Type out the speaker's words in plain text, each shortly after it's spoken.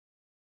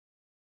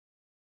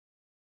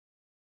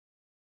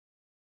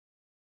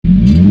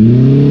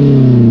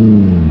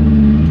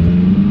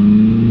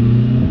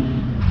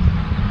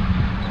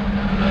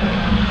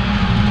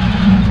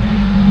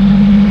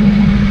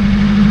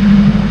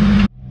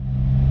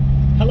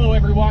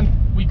everyone.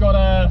 We got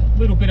a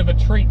little bit of a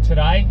treat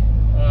today.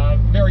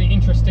 Very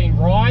interesting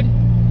ride.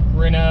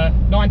 We're in a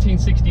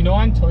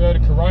 1969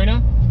 Toyota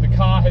Corona. The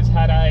car has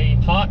had a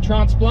heart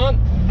transplant.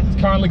 It's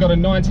currently got a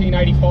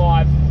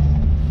 1985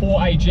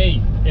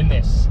 4AG in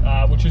this,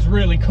 which is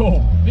really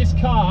cool. This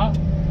car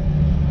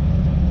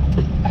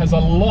has a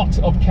lot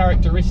of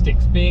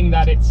characteristics, being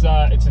that it's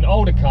an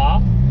older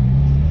car.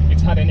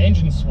 It's had an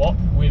engine swap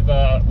with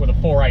a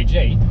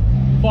 4AG,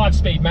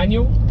 5-speed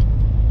manual,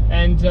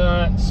 and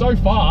so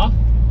far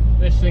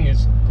this thing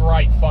is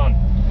great fun.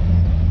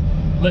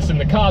 Listen,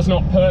 the car's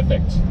not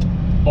perfect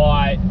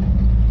by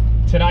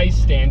today's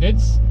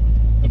standards.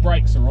 The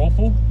brakes are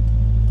awful.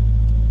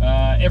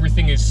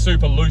 Everything is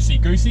super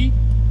loosey-goosey.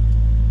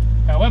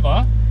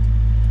 However,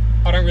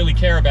 I don't really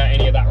care about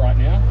any of that right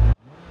now.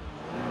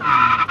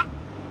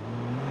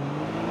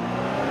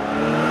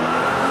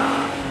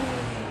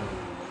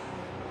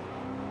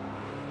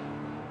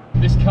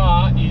 This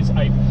car is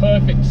a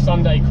perfect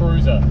Sunday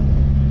cruiser.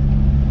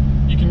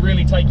 You can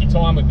really take your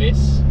time with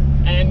this,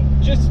 and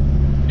just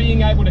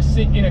being able to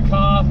sit in a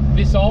car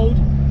this old,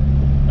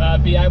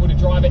 be able to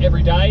drive it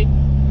every day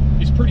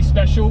is pretty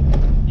special.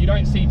 You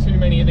don't see too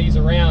many of these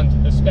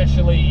around,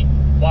 especially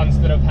ones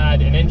that have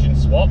had an engine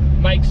swap.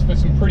 Makes for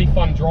some pretty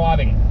fun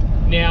driving.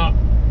 Now,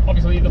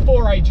 obviously the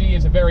 4AG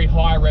is a very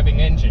high revving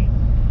engine,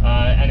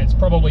 and it's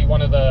probably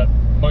one of the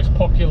most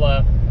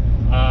popular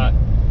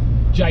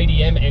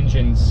JDM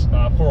engines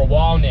for a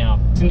while now.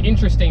 It's an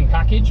interesting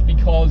package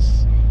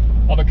because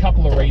of a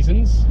couple of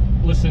reasons.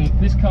 Listen,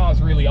 this car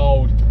is really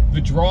old.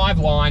 The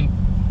driveline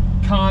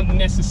can't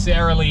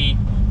necessarily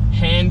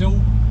handle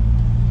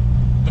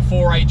the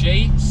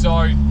 4AG,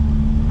 so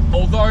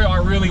although I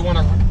really want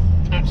to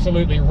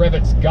absolutely rev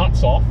its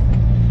guts off,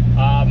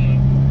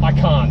 I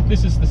can't.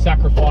 This is the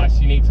sacrifice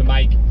you need to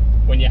make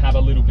when you have a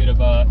little bit of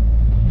a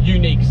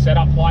unique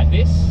setup like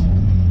this.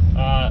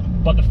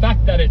 But the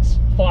fact that it's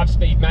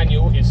 5-speed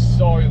manual is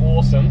so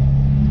awesome.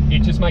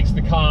 It just makes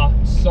the car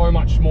so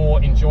much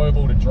more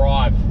enjoyable to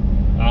drive.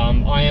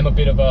 I am a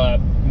bit of a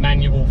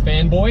manual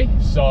fanboy,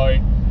 so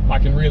I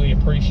can really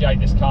appreciate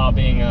this car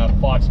being a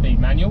 5-speed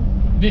manual.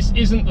 This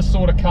isn't the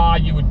sort of car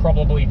you would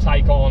probably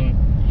take on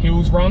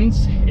hills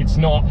runs. It's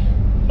not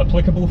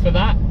applicable for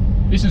that.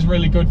 This is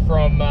really good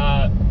from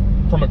a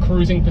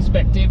cruising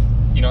perspective,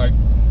 you know,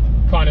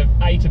 kind of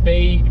A to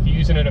B if you're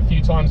using it a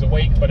few times a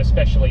week, but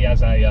especially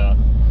as a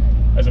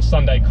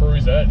Sunday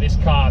cruiser, this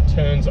car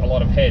turns a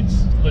lot of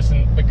heads.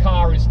 Listen, the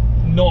car is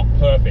not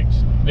perfect.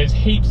 There's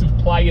heaps of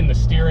play in the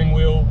steering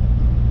wheel.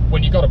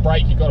 When you got to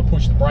brake, you got to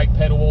push the brake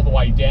pedal all the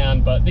way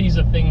down, but these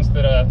are things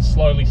that are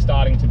slowly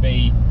starting to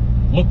be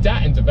looked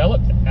at and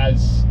developed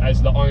as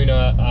the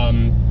owner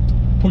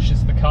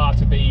pushes the car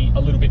to be a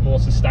little bit more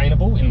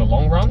sustainable in the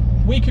long run.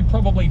 We could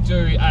probably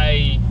do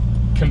a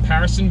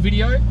comparison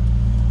video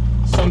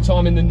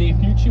sometime in the near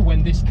future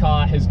when this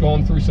car has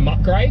gone through some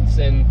upgrades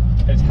and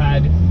has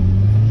had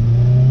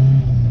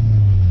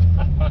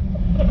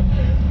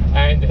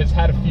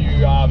a few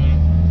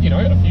you know,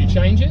 a few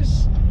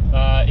changes.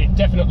 It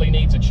definitely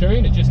needs a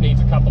tune. It just needs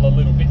a couple of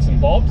little bits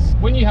and bobs.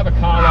 When you have a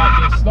car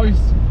like this,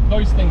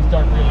 those things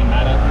don't really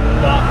matter,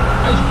 but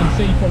as you can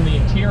see from the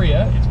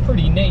interior, it's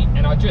pretty neat,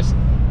 and I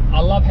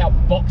love how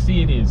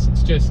boxy it is.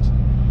 It's just,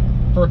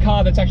 for a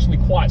car that's actually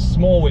quite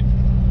small,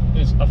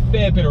 there's a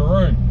fair bit of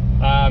room,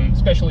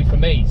 especially for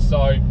me.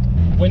 So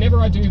whenever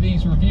I do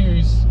these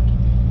reviews,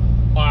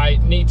 I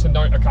need to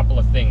note a couple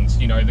of things.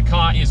 You know, the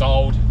car is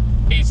old.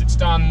 It's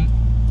done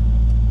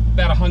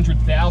about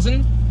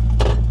 100,000,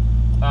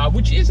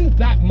 which isn't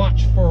that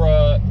much for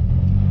a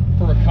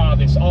car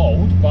this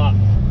old, but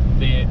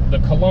the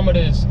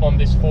kilometers on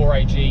this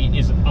 4AG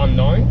is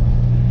unknown.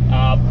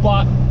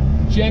 But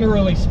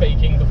generally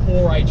speaking, the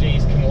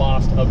 4AGs can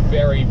last a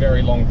very,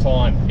 very long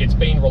time. It's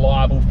been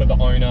reliable for the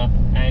owner,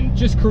 and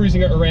just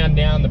cruising it around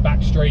now in the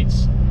back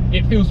streets,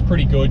 it feels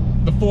pretty good.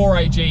 The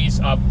 4AGs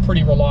are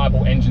pretty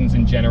reliable engines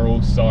in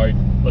general, so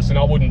listen,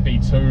 I wouldn't be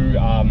too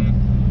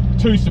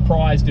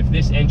surprised if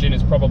this engine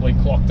is probably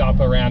clocked up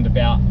around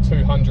about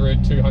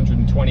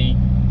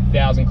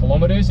 220,000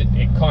 kilometers.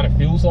 It kind of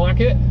feels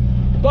like it,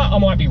 but I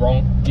might be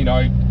wrong, you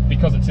know,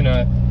 because it's in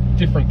a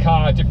different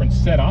car, different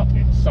setup.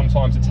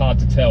 Sometimes it's hard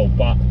to tell,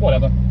 but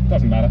whatever,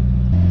 doesn't matter.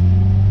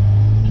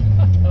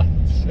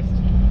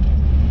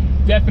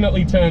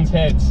 Definitely turns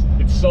heads.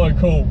 It's so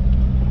cool.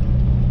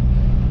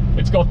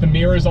 It's got the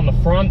mirrors on the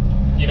front.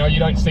 You know, you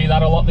don't see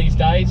that a lot these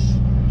days.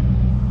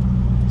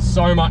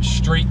 So much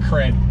street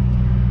cred.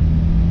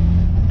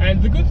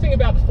 And the good thing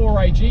about the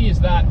 4AG is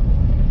that,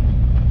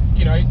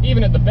 you know,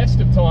 even at the best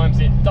of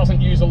times, it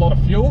doesn't use a lot of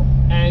fuel,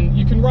 and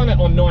you can run it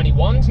on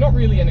 91. It's not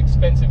really an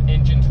expensive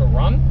engine to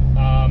run,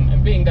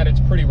 and being that it's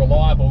pretty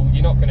reliable,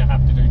 you're not going to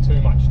have to do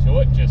too much to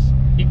it. Just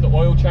keep the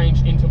oil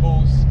change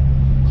intervals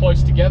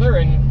close together,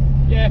 and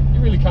yeah,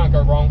 you really can't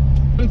go wrong.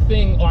 One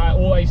thing I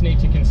always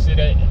need to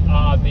consider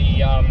are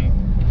the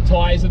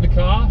tyres of the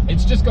car.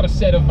 It's just got a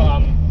set of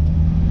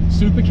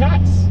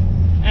Supercats,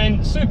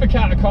 and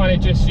Supercat are kind of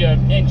just your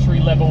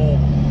entry-level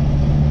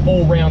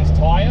all-round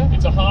tyre.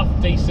 It's a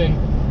half-decent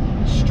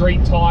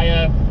street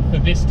tyre for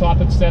this type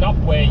of setup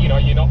where, you know,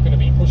 you're not going to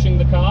be pushing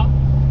the car,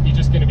 you're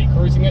just going to be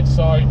cruising it.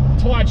 So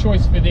tyre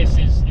choice for this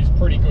is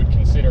pretty good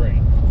considering.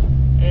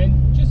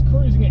 And just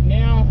cruising it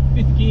now,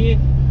 5th gear,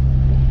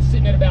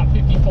 sitting at about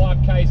 55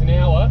 k's an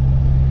hour.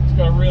 It's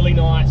got a really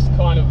nice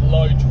kind of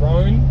low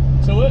drone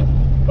to it,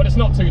 but it's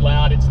not too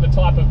loud. It's the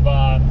type of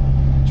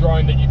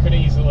drone that you could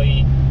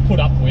easily put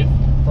up with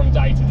from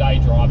day-to-day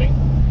driving.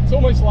 It's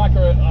almost like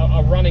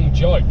a running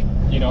joke,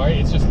 you know.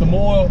 It's just the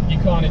more you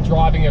kind of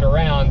driving it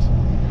around,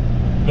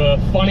 the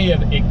funnier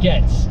it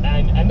gets,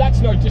 and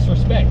that's no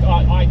disrespect.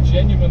 I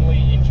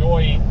genuinely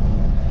enjoy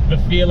the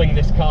feeling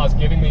this car's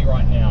giving me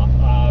right now,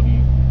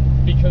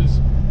 because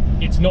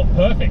it's not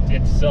perfect.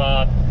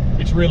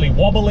 It's really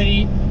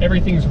wobbly,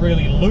 everything's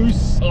really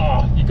loose.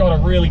 You got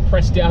to really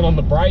press down on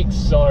the brakes,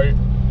 so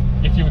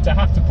if you were to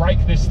have to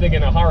brake this thing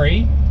in a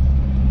hurry,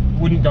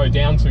 wouldn't go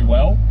down too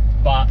well.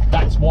 But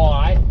that's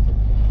why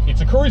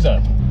it's a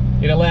cruiser.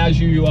 It allows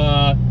you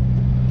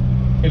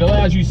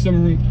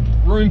some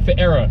room for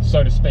error,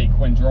 so to speak,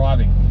 when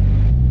driving.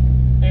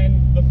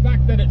 And the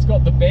fact that it's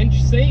got the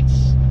bench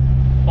seats,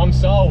 I'm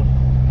sold.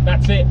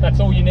 That's it, that's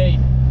all you need.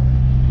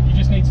 You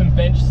just need some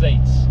bench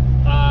seats.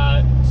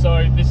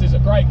 So this is a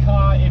great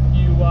car if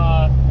you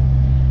are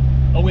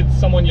with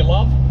someone you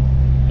love.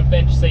 The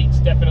bench seats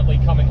definitely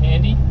come in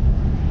handy.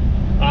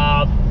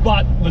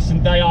 But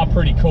listen, they are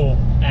pretty cool,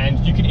 and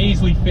you can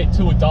easily fit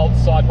 2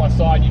 adults side by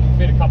side. You can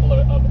fit a couple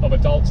of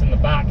adults in the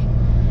back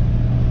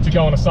to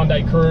go on a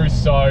Sunday cruise.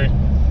 So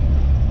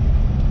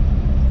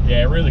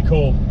yeah, really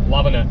cool,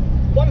 loving it.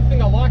 One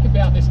thing I like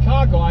about this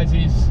car, guys,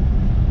 is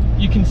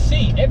you can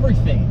see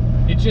everything.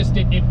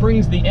 It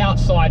brings the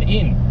outside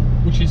in,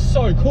 which is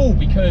so cool,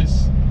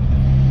 because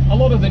a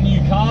lot of the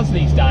new cars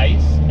these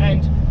days,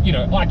 and you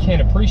know, I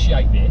can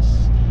appreciate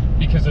this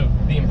because of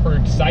the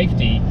improved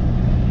safety,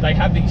 they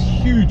have these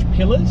huge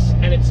pillars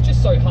and it's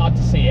just so hard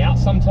to see out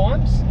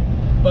sometimes.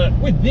 But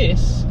with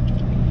this,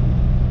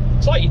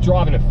 it's like you're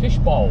driving a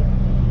fishbowl.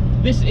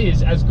 This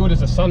is as good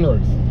as a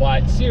sunroof.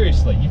 Like,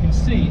 seriously, you can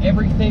see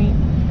everything.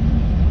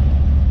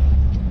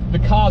 The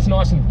car's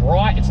nice and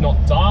bright, it's not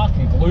dark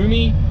and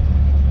gloomy.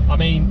 I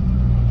mean,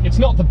 it's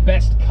not the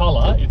best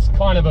color, it's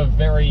kind of a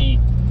very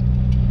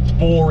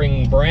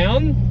boring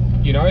brown,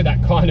 you know,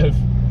 that kind of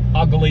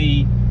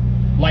ugly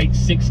late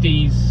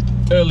 60s,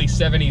 early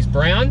 70s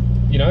brown.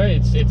 You know,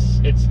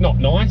 it's not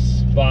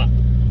nice, but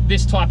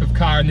this type of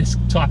car and this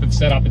type of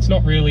setup, it's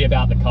not really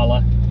about the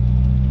color.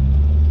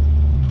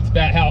 It's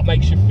about how it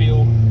makes you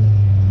feel.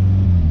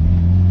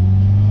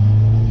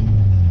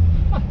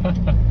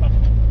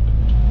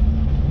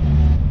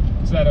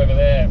 What's that over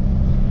there?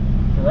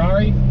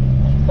 Ferrari?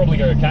 Probably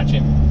go catch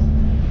him.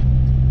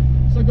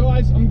 So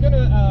guys, I'm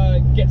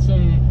gonna get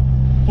some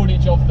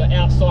footage of the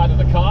outside of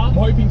the car. I'm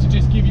hoping to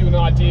just give you an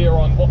idea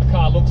on what the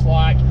car looks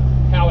like,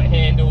 how it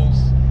handles,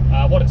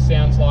 what it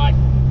sounds like.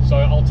 So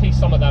I'll tee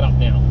some of that up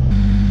now.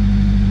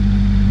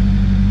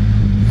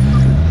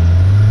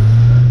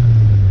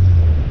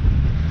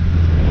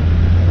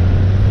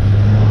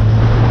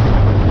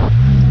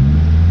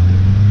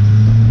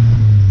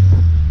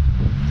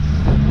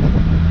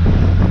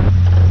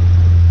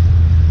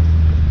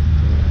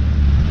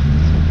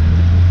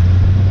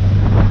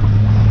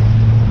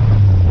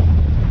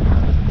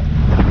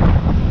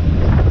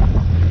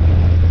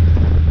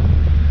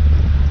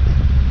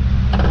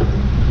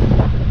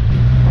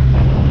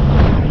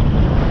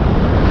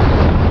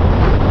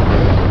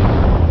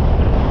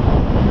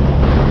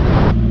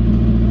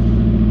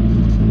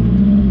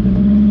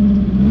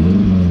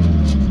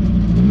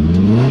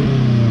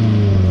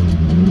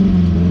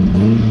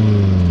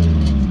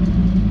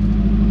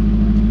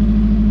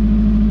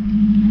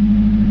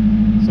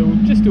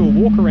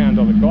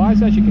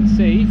 Guys, as you can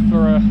see,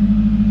 for a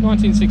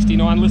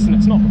 1969, listen,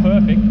 it's not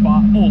perfect,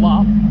 but all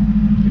up,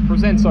 it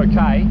presents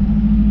okay.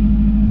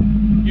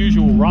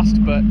 Usual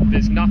rust, but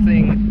there's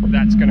nothing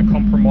that's going to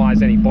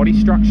compromise any body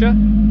structure.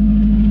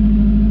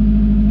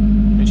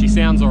 And she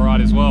sounds alright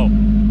as well.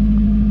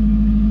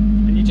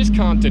 And you just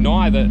can't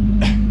deny that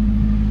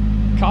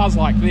cars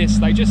like this,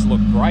 they just look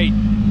great.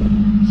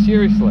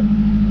 Seriously.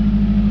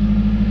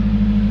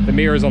 The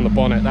mirrors on the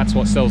bonnet, that's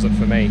what sells it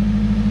for me.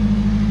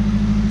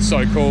 It's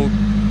so cool.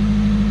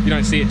 You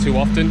don't see it too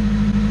often.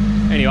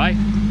 Anyway,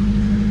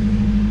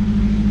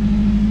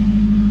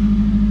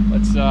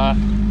 let's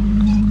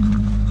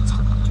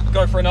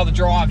go for another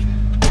drive.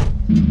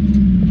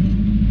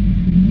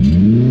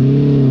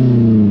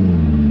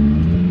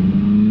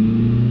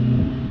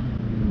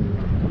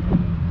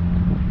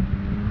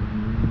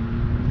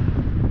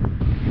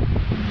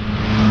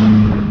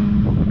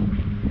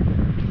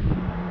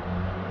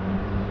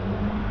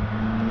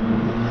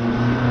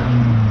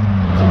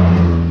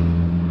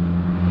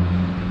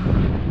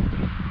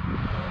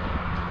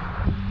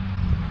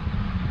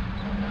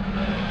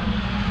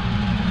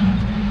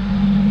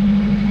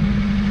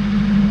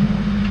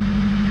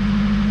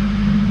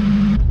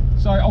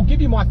 Give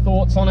you my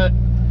thoughts on it.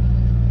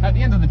 At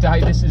the end of the day,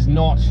 this is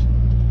not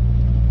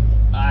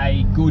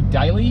a good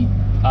daily.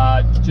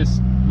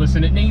 Just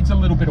listen, it needs a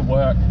little bit of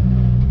work.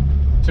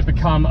 to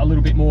become a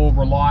little bit more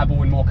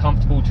reliable and more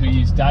comfortable to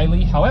use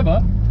daily.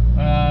 However,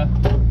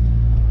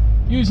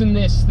 using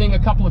this thing a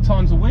couple of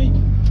times a week,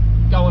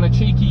 go on a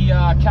cheeky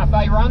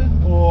cafe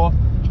run or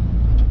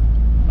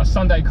a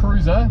Sunday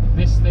cruiser,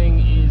 this thing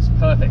is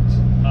perfect.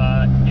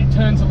 It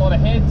turns a lot of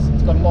heads,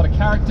 it's got a lot of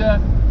character,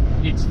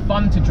 it's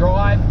fun to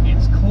drive,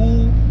 it's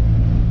cool,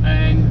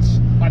 and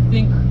I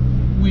think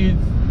with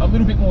a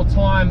little bit more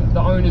time, the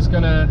owner's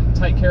gonna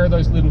take care of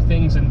those little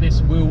things, and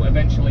this will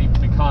eventually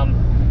become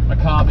a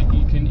car that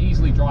you can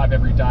easily drive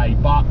every day.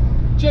 But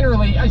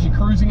generally, as you're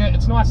cruising it,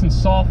 it's nice and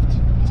soft,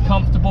 it's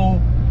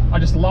comfortable. I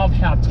just love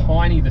how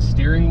tiny the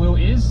steering wheel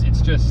is.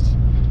 It's just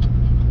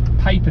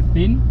paper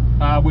thin,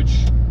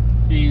 which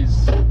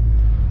is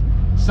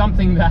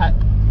something that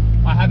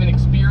I haven't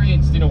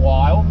experienced in a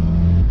while.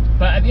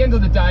 But at the end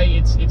of the day,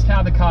 it's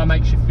how the car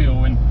makes you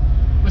feel. And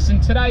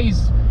listen,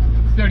 today's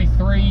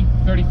 33,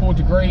 34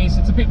 degrees.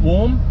 It's a bit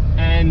warm,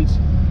 and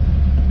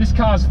this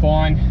car's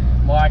fine.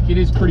 Like, it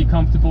is pretty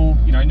comfortable.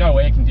 You know, no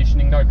air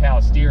conditioning, no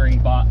power steering,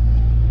 but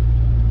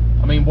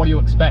I mean, what do you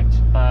expect?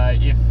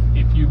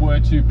 If you were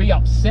to be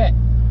upset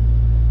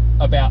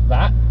about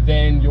that,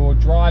 then you're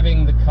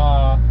driving the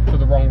car for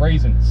the wrong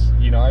reasons,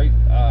 you know.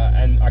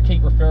 And I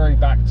keep referring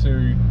back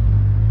to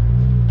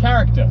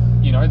character,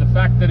 you know, the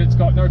fact that it's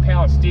got no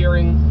power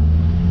steering,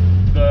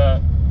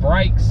 the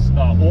brakes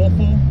are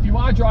awful. If you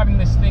are driving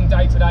this thing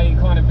day to day in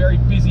kind of very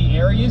busy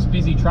areas,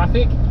 busy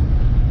traffic,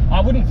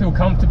 I wouldn't feel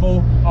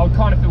comfortable. I would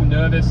kind of feel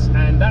nervous,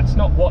 and that's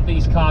not what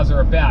these cars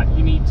are about.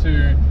 You need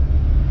to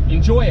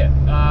enjoy it.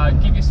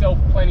 Give yourself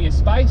plenty of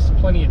space,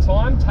 plenty of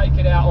time. Take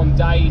it out on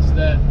days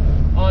that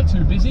aren't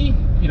too busy.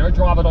 You know,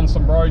 drive it on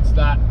some roads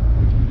that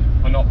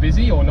are not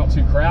busy or not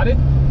too crowded,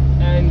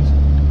 and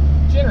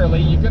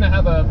generally you're going to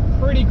have a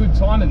pretty good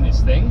time in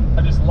this thing.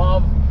 I just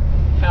love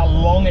how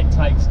long it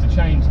takes to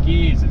change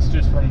gears. It's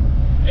just from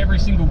every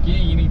single gear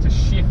you need to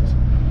shift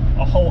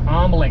a whole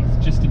arm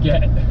length just to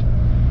get a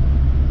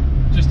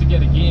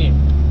gear.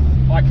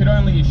 I could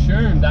only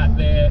assume that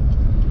there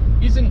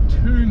isn't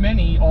too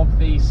many of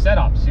these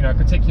setups, you know,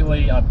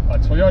 particularly a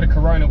Toyota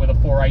Corona with a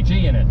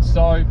 4AG in it.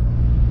 So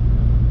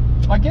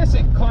I guess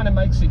it kind of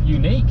makes it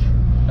unique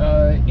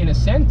in a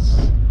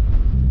sense.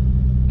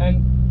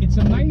 And it's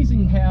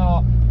amazing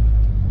how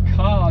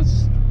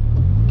cars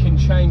can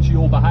change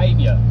your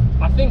behavior.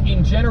 I think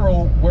in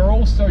general, we're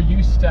all so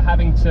used to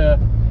having to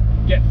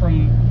get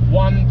from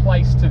one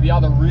place to the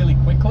other really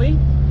quickly,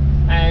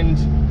 and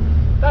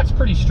that's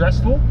pretty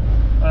stressful.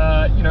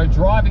 You know,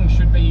 driving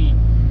should be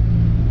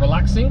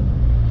relaxing,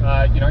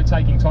 you know,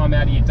 taking time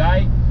out of your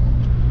day.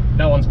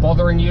 No one's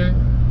bothering you.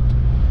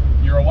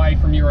 You're away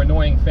from your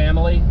annoying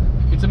family.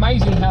 It's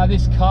amazing how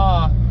this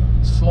car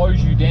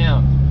slows you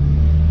down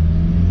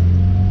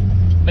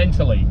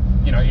mentally.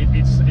 You know, it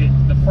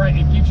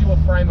gives you a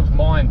frame of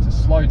mind to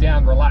slow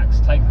down, relax,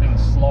 take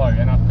things slow.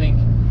 And I think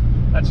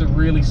that's a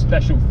really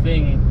special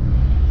thing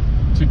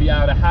to be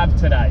able to have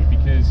today,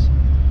 because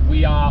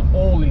we are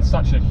all in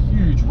such a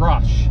huge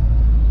rush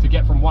to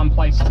get from one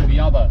place to the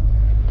other.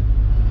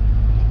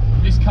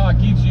 This car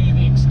gives you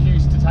the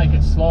excuse to take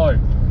it slow.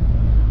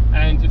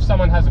 And if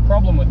someone has a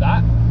problem with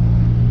that,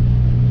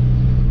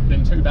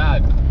 then too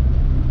bad.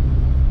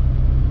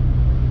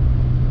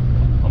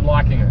 I'm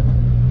liking it.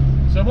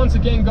 So once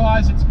again,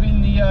 guys, it's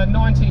been the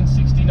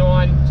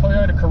 1969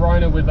 Toyota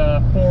Corona with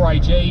a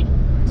 4AG.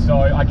 So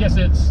I guess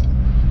it's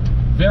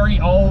very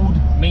old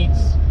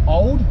meets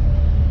old.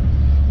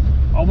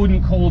 I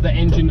wouldn't call the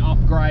engine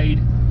upgrade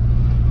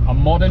a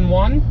modern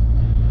one,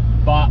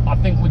 but I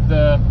think with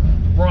the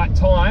right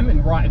time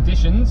and right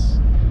additions,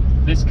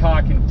 this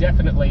car can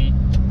definitely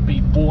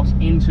be bought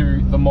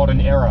into the modern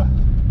era.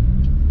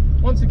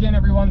 Once again,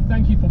 everyone,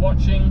 thank you for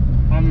watching.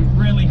 I'm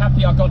really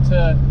happy I got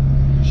to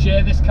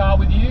share this car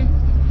with you.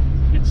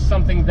 It's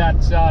something that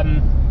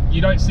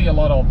you don't see a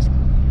lot of.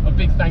 A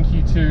big thank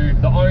you to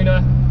the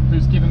owner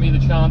who's given me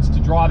the chance to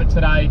drive it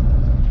today.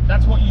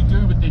 That's what you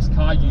do with this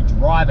car, you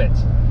drive it.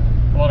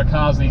 A lot of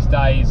cars these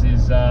days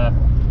is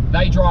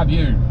they drive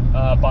you,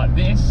 but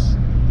this,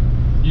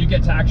 you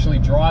get to actually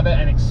drive it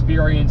and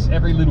experience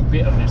every little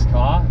bit of this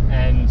car,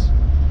 and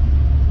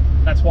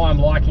that's why I'm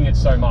liking it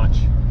so much.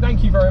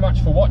 Thank you very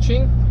much for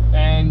watching,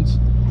 and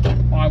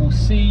I will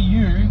see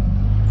you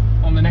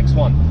on the next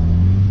one.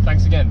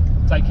 Thanks again.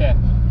 Take care.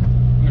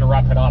 I'm gonna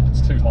wrap it up,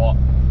 it's too hot.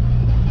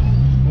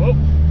 Whoa.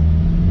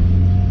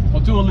 I'll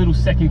do a little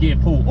second gear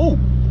pull. Oh,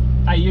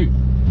 hey you.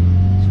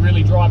 Just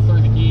really drive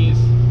through the gears.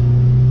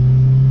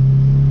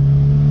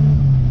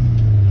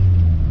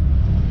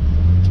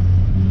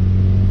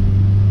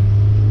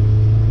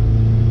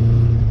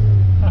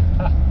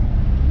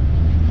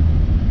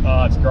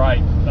 Oh, it's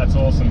great. That's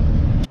awesome.